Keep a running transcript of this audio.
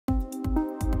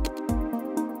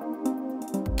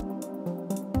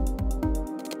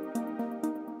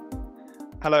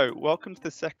Hello, welcome to the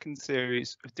second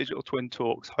series of Digital Twin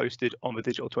Talks hosted on the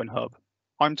Digital Twin Hub.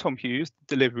 I'm Tom Hughes,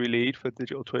 the delivery lead for the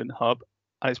Digital Twin Hub,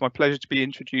 and it's my pleasure to be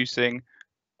introducing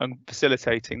and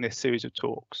facilitating this series of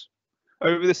talks.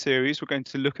 Over the series, we're going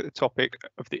to look at the topic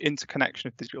of the interconnection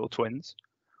of digital twins.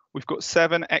 We've got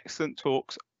 7 excellent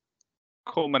talks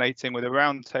culminating with a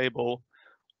roundtable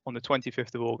on the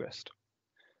 25th of August.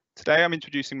 Today, I'm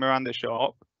introducing Miranda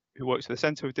Sharp, who works at the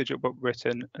Centre of Digital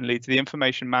Britain and leads the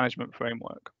Information Management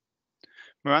Framework.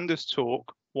 Miranda's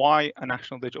talk, Why a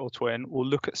National Digital Twin, will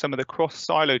look at some of the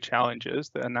cross-silo challenges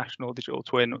that a national digital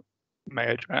twin may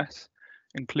address,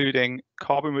 including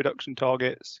carbon reduction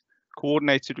targets,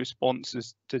 coordinated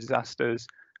responses to disasters,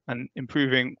 and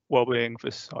improving well-being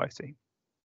for society.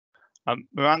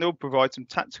 Miranda will provide some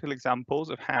tactical examples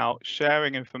of how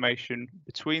sharing information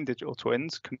between digital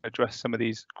twins can address some of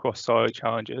these cross-silo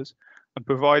challenges and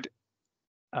provide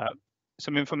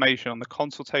some information on the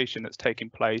consultation that's taking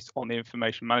place on the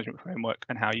Information Management Framework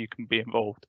and how you can be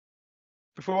involved.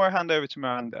 Before I hand over to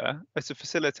Miranda, as a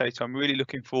facilitator, I'm really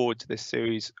looking forward to this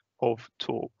series of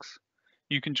talks.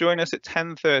 You can join us at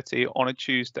 10:30 on a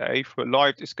Tuesday for a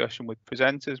live discussion with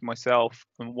presenters, myself,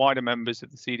 and wider members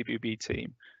of the CDBB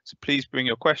team. So please bring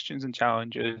your questions and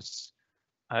challenges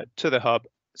to the hub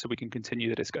so we can continue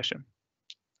the discussion.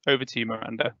 Over to you,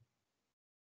 Miranda.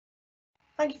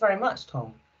 Thank you very much,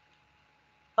 Tom.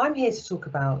 I'm here to talk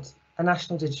about a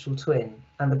national digital twin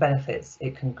and the benefits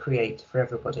it can create for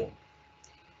everybody.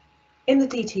 In the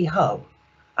DT Hub,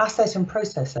 asset and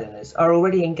process owners are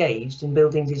already engaged in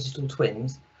building digital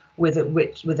twins with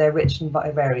their rich and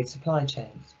varied supply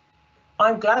chains.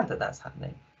 I'm glad that that's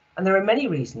happening, and there are many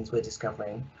reasons we're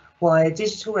discovering why a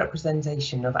digital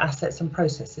representation of assets and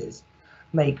processes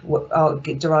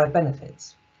derive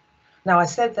benefits. Now, I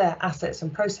said they're assets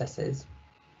and processes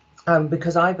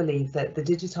because I believe that the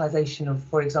digitisation of,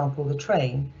 for example, the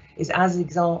train is as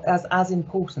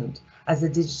important as the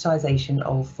digitisation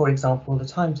of, for example, the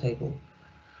timetable.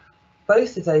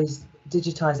 Both of those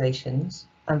digitisations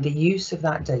and the use of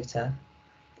that data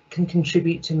can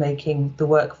contribute to making the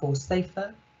workforce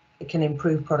safer. It can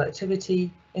improve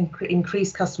productivity,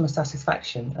 increase customer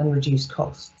satisfaction and reduce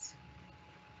costs.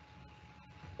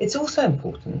 It's also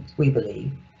important, we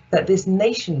believe, that this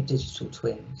nation of digital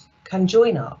twins can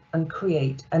join up and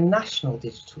create a national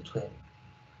digital twin,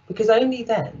 because only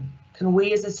then can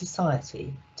we as a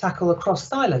society tackle the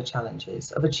cross-silo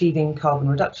challenges of achieving carbon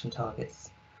reduction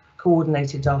targets,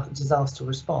 coordinated disaster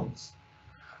response,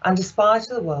 and aspire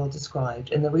to the world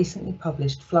described in the recently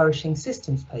published Flourishing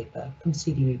Systems paper from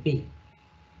CDBB.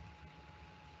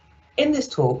 In this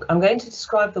talk, I'm going to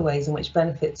describe the ways in which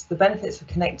the benefits of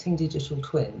connecting digital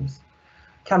twins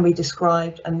can be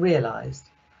described and realised,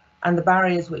 and the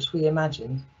barriers which we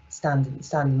imagine stand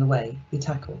in the way be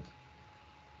tackled.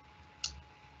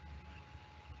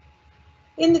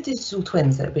 In the digital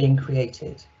twins that are being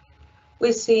created,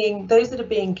 we're seeing those that are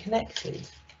being connected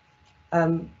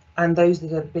and those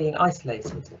that are being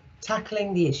isolated,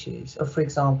 tackling the issues of, for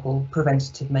example,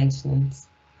 preventative maintenance,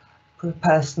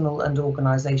 personal and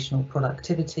organisational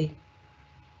productivity,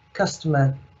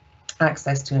 customer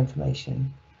access to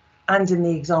information, and in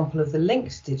the example of the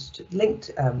linked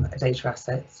data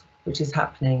assets, which is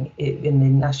happening in the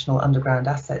National Underground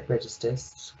Asset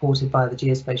Registers, supported by the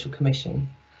Geospatial Commission,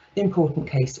 the important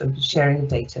case of sharing of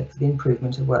data for the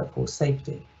improvement of workforce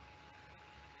safety.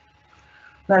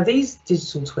 Now, these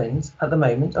digital twins at the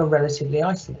moment are relatively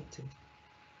isolated,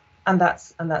 and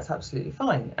that's absolutely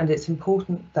fine. And it's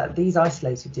important that these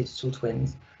isolated digital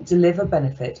twins deliver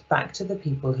benefit back to the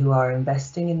people who are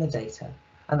investing in the data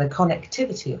and the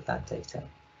connectivity of that data,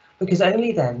 because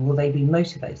only then will they be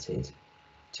motivated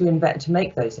to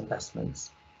make those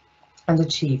investments and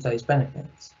achieve those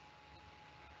benefits.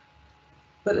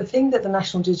 But the thing that the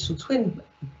National Digital Twin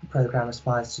Programme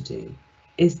aspires to do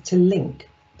is to link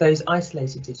those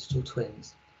isolated digital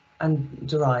twins and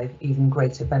derive even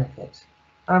greater benefit.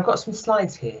 And I've got some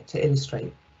slides here to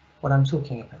illustrate what I'm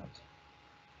talking about.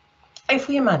 If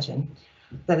we imagine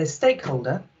that a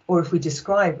stakeholder, or if we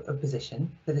describe a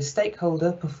position that a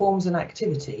stakeholder performs an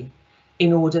activity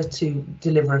in order to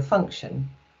deliver a function,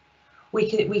 we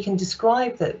can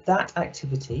describe that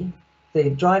activity, the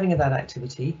driving of that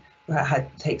activity,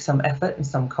 takes some effort and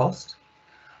some cost,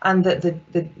 and that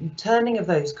the turning of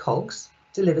those cogs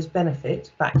delivers benefit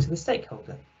back to the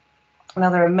stakeholder. Now,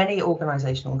 there are many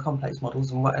organisational and complex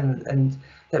models and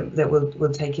that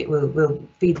will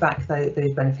feed back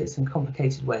those benefits in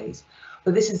complicated ways.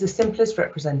 But this is the simplest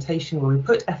representation, where we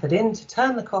put effort in to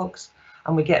turn the cogs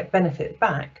and we get benefit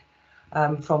back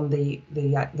from the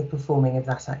performing of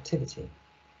that activity.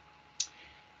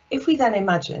 If we then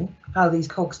imagine how these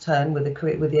cogs turn with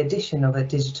the addition of a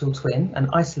digital twin, an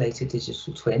isolated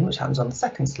digital twin, which happens on the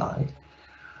second slide,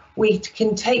 we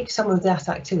can take some of that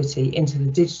activity into the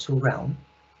digital realm,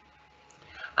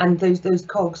 and those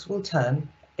cogs will turn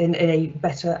in a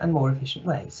better and more efficient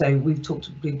way. So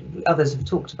others have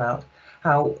talked about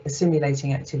how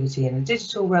simulating activity in a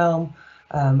digital realm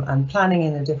and planning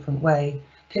in a different way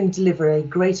can deliver a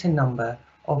greater number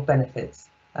of benefits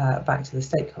back to the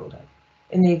stakeholder.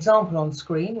 In the example on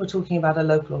screen, we're talking about a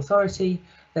local authority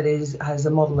that has a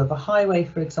model of a highway,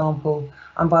 for example,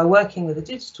 and by working with a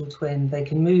digital twin, they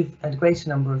can move a greater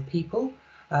number of people,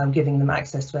 giving them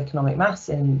access to economic mass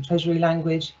in Treasury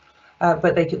language,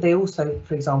 but they also,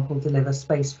 for example, deliver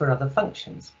space for other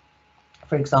functions.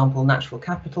 For example, natural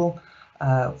capital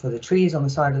for the trees on the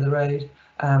side of the road,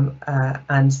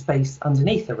 and space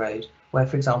underneath the road, where,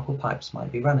 for example, pipes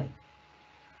might be running.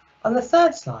 On the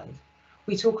third slide,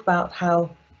 we talk about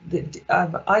how the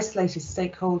isolated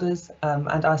stakeholders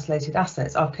and isolated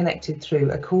assets are connected through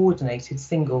a coordinated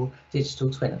single digital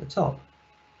twin at the top.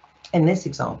 In this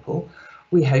example,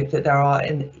 we hope that there are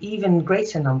an even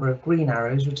greater number of green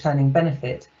arrows returning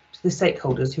benefit to the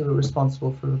stakeholders who are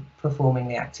responsible for performing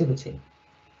the activity.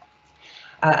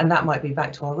 And that might be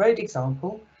back to our road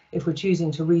example. If we're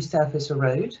choosing to resurface a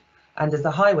road, and as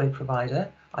the highway provider,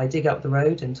 I dig up the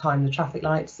road and time the traffic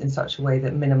lights in such a way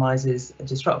that minimises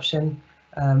disruption.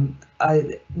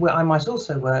 I might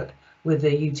also work with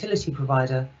a utility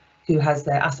provider who has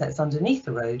their assets underneath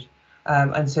the road,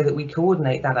 and so that we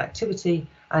coordinate that activity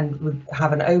and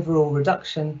have an overall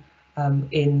reduction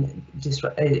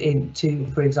into,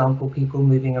 for example, people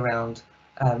moving around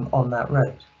on that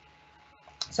road.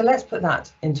 So let's put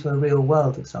that into a real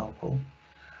world example.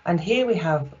 And here we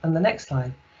have, on the next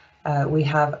slide, we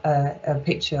have a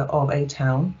picture of a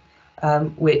town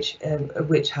which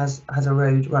has a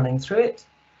road running through it.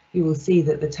 You will see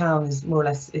that the town is more or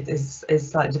less is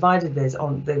slightly divided.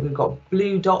 We've got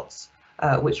blue dots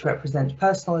which represent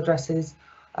personal addresses,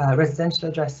 residential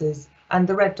addresses, and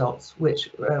the red dots which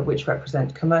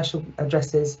represent commercial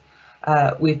addresses.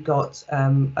 We've got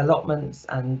allotments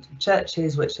and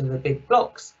churches, which are the big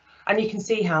blocks, and you can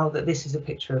see how that this is a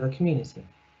picture of a community.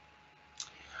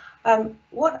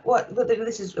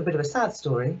 This is a bit of a sad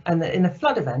story, and in a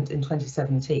flood event in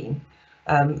 2017,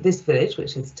 this village,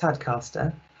 which is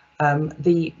Tadcaster,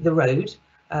 the road,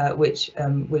 which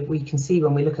we can see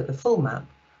when we look at the full map,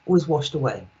 was washed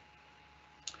away.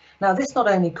 Now, this not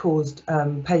only caused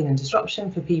pain and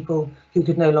disruption for people who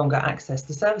could no longer access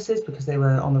the services because they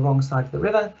were on the wrong side of the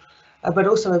river, but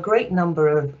also a great number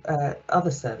of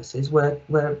other services were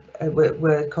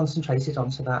concentrated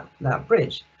onto that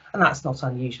bridge. And that's not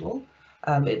unusual.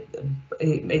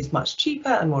 It's much cheaper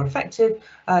and more effective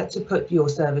to put your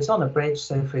service on a bridge.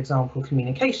 So, for example,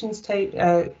 communications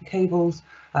cables,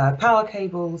 power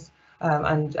cables,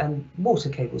 and water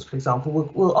cables, for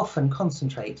example, will often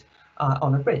concentrate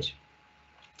on a bridge.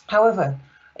 However,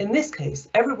 in this case,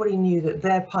 everybody knew that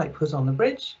their pipe was on the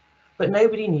bridge, but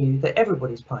nobody knew that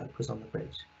everybody's pipe was on the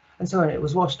bridge. And so when it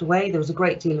was washed away, there was a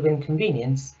great deal of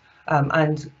inconvenience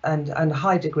and a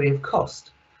high degree of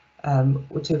cost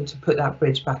to put that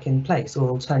bridge back in place, or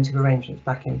alternative arrangements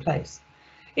back in place.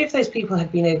 If those people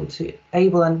had been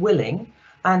able and willing,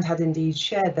 and had indeed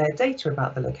shared their data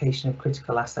about the location of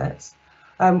critical assets,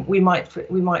 we might,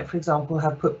 for example,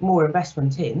 have put more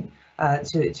investment in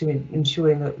to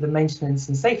ensuring the maintenance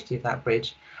and safety of that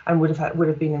bridge, and would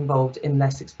have been involved in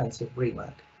less expensive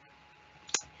rework.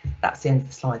 That's the end of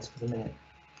the slides for the minute.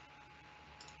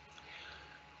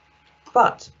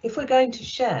 But if we're going to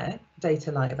share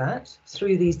data like that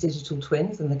through these digital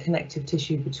twins and the connective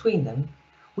tissue between them,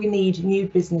 we need new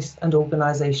business and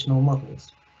organisational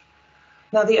models.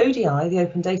 Now, the ODI, the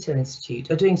Open Data Institute,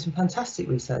 are doing some fantastic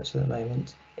research at the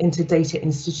moment into data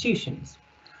institutions,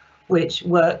 which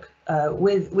work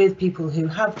with people who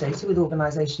have data, with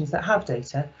organisations that have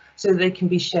data, so that they can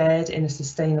be shared in a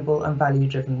sustainable and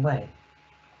value-driven way.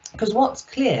 Because what's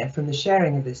clear from the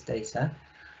sharing of this data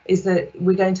is that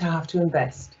we're going to have to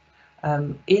invest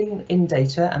in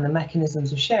data and the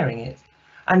mechanisms of sharing it.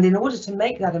 And in order to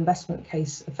make that investment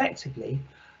case effectively,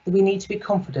 we need to be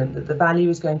confident that the value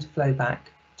is going to flow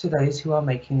back to those who are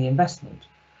making the investment.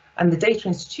 And the data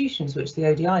institutions, which the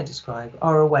ODI describe,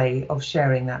 are a way of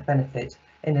sharing that benefit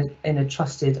in a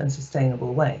trusted and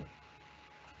sustainable way.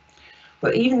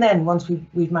 But even then, once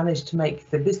we've managed to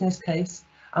make the business case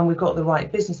and we've got the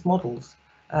right business models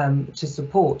to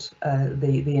support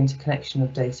the interconnection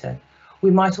of data,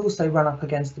 we might also run up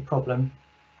against the problem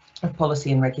of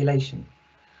policy and regulation.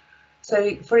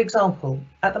 So, for example,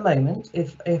 at the moment,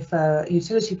 if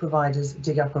utility providers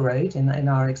dig up a road, in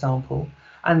our example,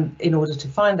 And in order to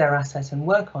find their asset and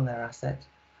work on their asset,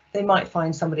 they might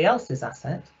find somebody else's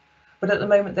asset, but at the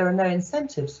moment there are no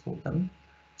incentives for them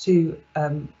to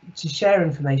share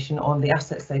information on the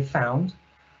assets they've found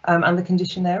and the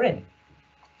condition they're in.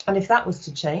 And if that was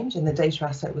to change and the data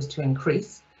asset was to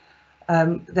increase,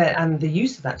 and the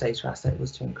use of that data asset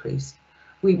was to increase,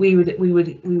 we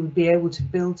would be able to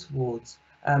build towards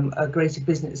a greater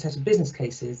set of business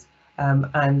cases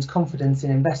and confidence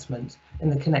in investment in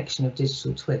the connection of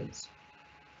digital twins.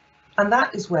 And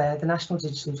that is where the National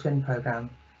Digital Twin Programme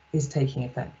is taking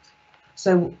effect.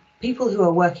 So people who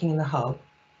are working in the hub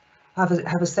have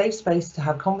a safe space to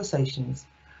have conversations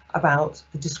about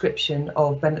the description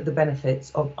of the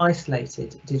benefits of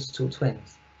isolated digital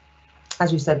twins.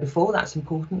 As we said before, that's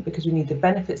important because we need the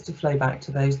benefits to flow back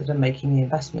to those that are making the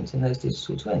investment in those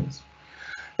digital twins.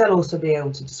 They'll also be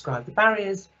able to describe the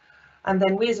barriers, and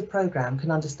then we as a programme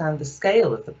can understand the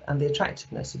scale of and the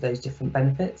attractiveness of those different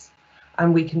benefits,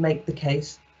 and we can make the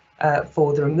case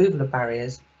for the removal of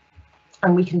barriers,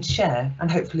 and we can share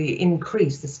and hopefully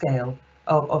increase the scale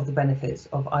of the benefits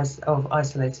of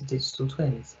isolated digital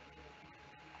twins.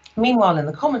 Meanwhile, in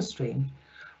the common stream,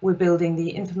 we're building the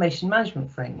information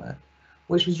management framework,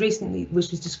 which was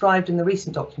described in the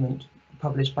recent document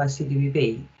published by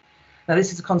CDBB. Now,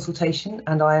 this is a consultation,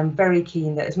 and I am very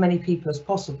keen that as many people as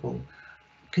possible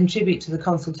contribute to the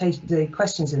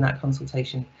questions in that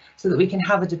consultation, so that we can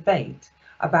have a debate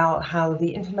about how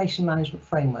the information management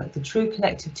framework, the true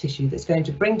connective tissue that's going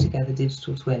to bring together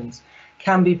digital twins,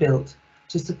 can be built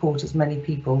to support as many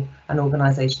people and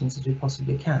organisations as we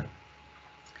possibly can.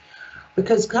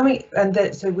 Because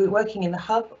so we're working in the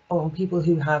hub on people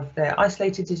who have their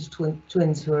isolated digital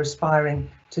twins who are aspiring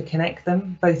to connect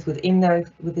them, both within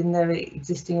their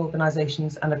existing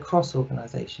organisations and across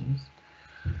organisations.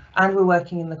 And we're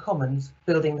working in the commons,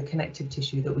 building the connective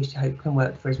tissue that we hope can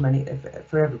work for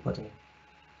everybody.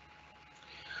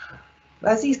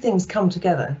 As these things come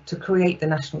together to create the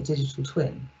national digital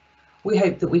twin, we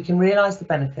hope that we can realise the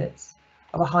benefits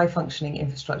of a high-functioning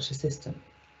infrastructure system,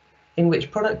 in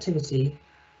which productivity,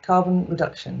 carbon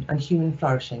reduction and human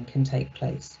flourishing can take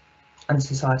place, and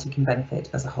society can benefit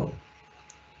as a whole.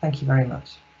 Thank you very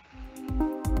much.